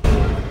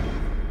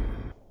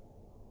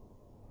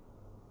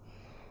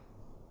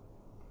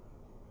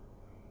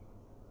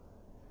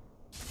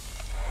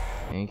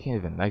 And you can't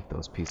even knife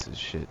those pieces of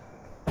shit.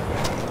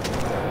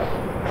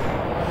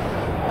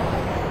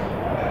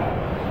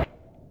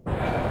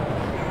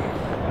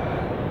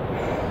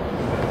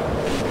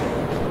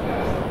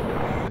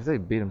 They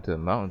beat him to the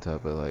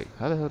mountaintop, but like,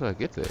 how the hell did I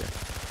get there?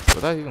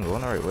 Was I even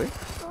going the right way?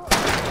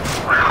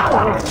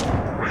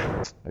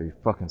 Are you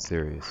fucking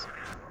serious?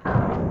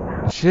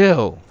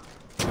 Chill!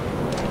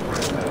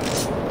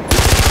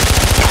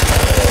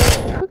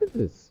 Look at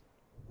this.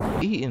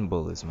 Eating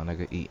bullets, my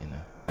nigga, eating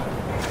them.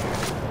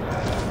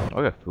 Oh,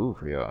 I got food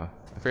for y'all.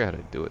 I forgot how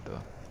to do it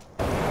though.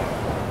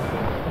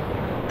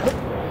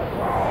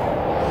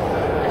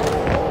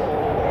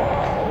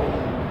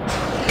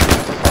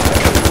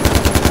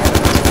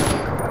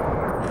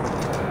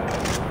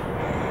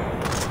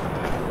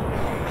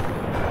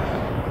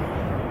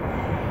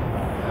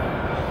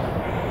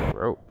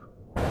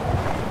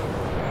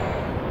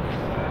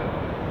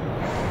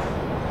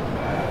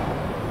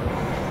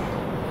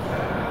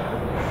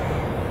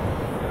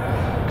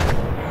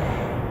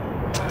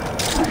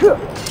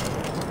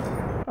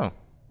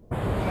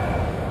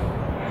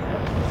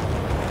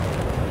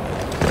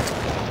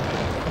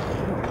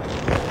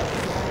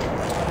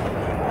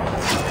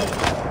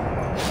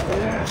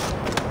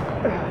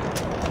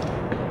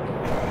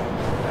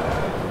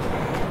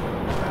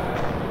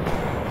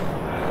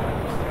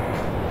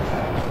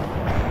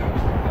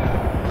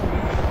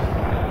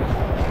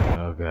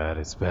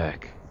 It's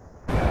back.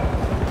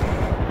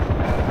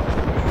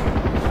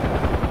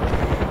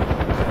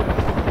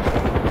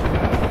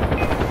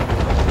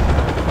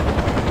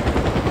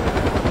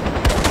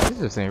 This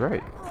just ain't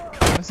right.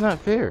 That's not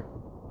fair.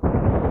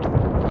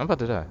 I'm about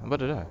to die. I'm about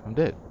to die. I'm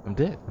dead. I'm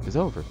dead. It's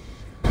over.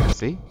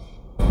 See?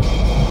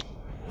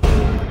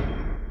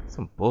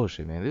 Some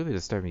bullshit, man. They would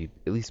just start me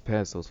at least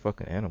past those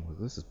fucking animals.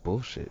 This is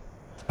bullshit.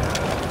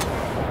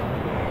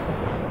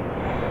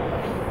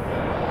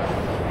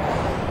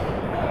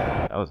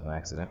 That was an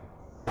accident.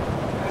 I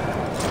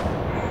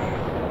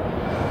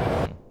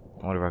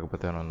wonder if I can put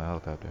that on the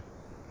helicopter.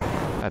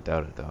 I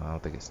doubt it though. I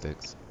don't think it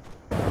sticks.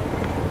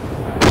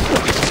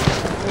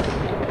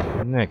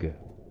 Nigga.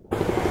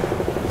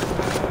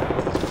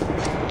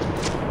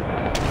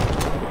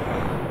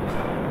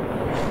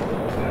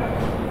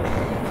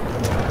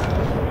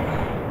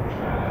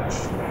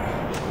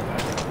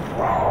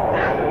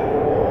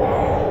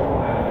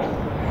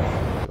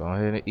 Go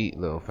ahead and eat,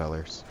 little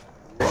fellers.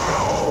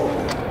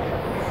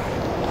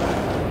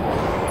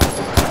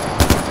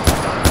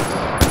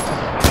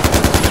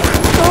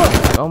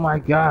 Oh my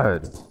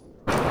god.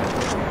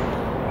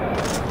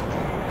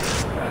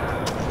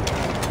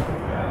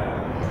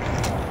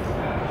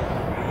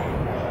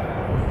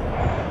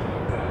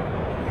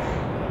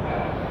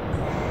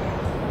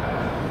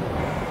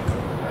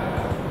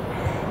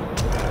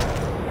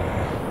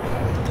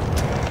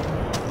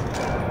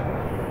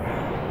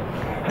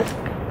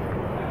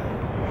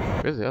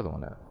 Where's the other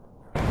one at?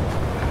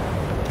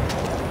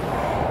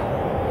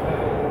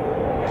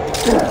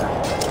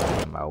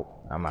 I'm out.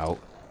 I'm out.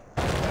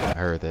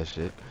 I heard that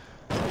shit.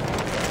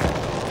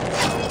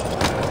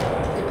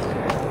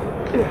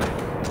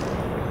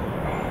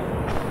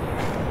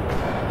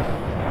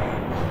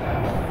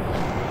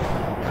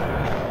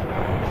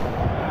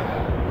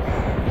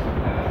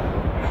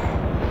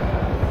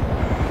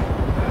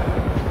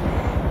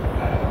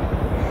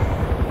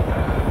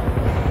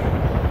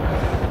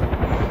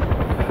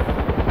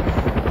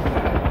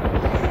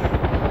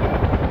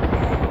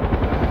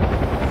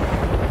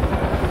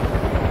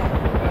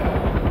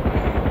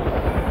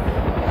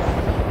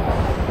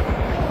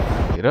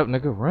 Get up,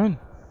 nigga, run.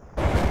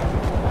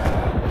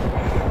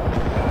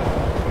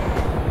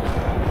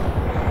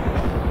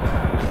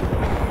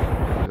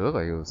 It looked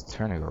like it was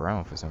turning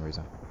around for some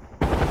reason.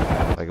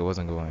 Like it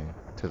wasn't going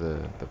to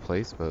the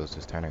place, but it was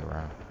just turning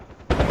around.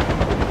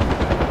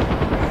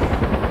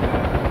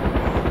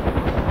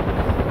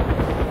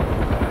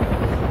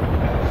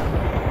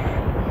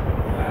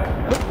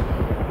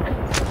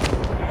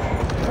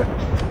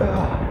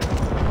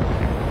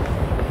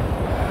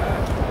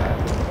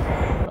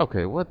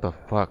 Okay, what the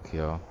fuck,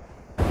 yo?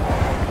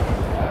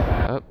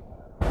 Up.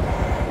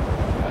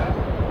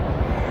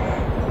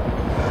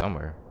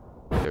 Somewhere.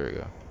 There we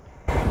go.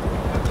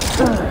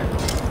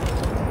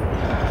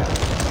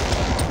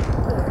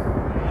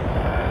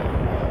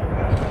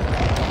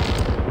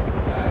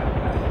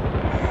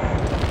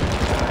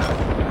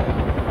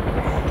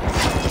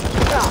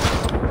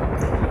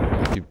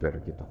 You better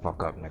get the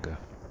fuck up, nigga.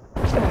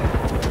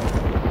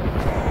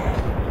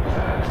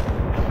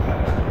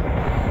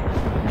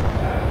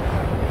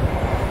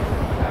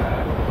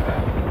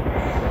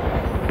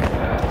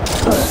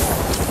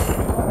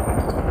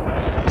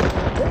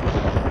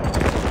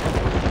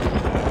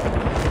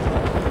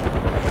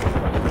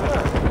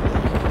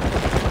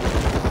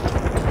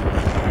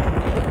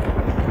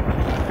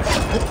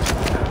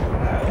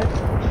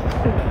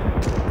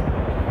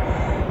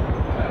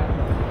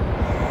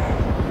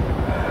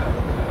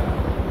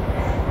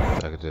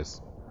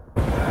 this.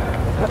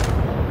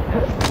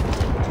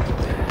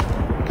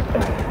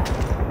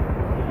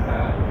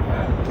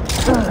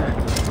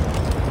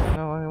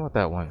 No, I don't want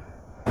that one.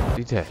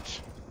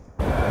 Detach.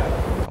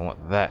 I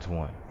want that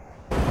one.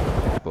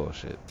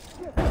 Bullshit.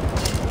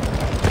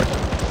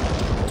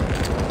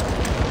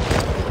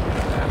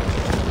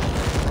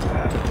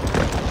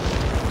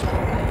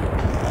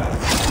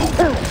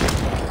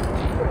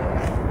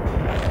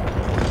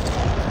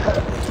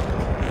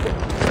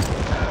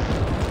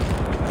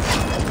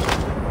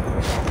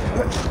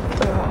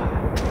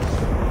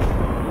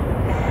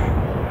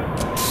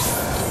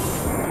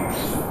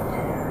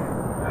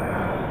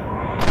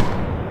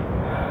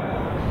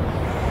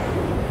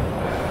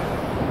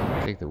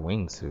 Take the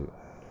wingsuit.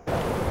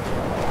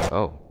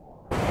 Oh.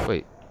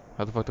 Wait.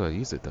 How the fuck do I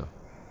use it though?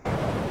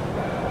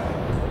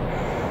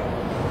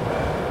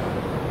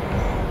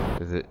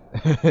 Is it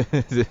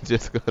is it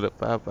just gonna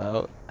pop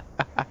out?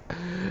 How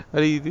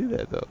do you do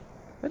that though?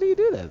 How do you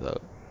do that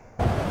though?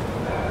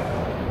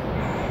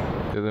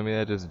 Does that mean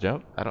I just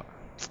jump? I don't.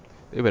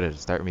 They better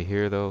start me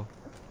here though.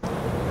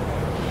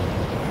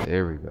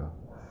 There we go.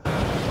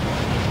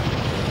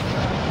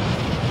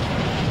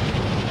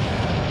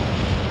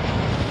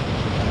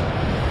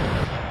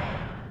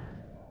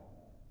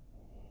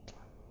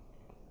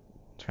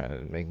 Trying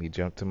to make me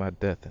jump to my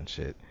death and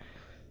shit.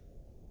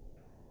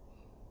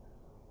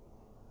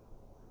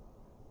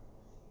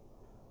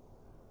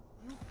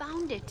 You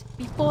found it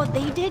before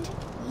they did?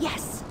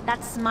 Yes,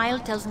 that smile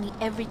tells me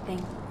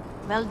everything.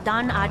 Well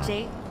done,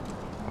 Ajay.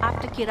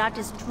 After Kirat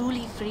is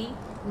truly free,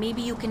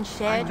 maybe you can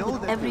share it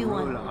with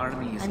everyone.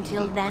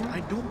 Until then,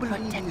 I don't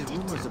believe protect the it.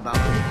 rumors about the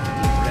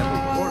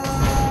rebel order.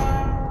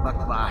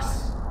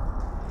 Bakwas.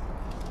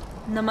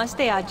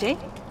 Namaste, Ajay.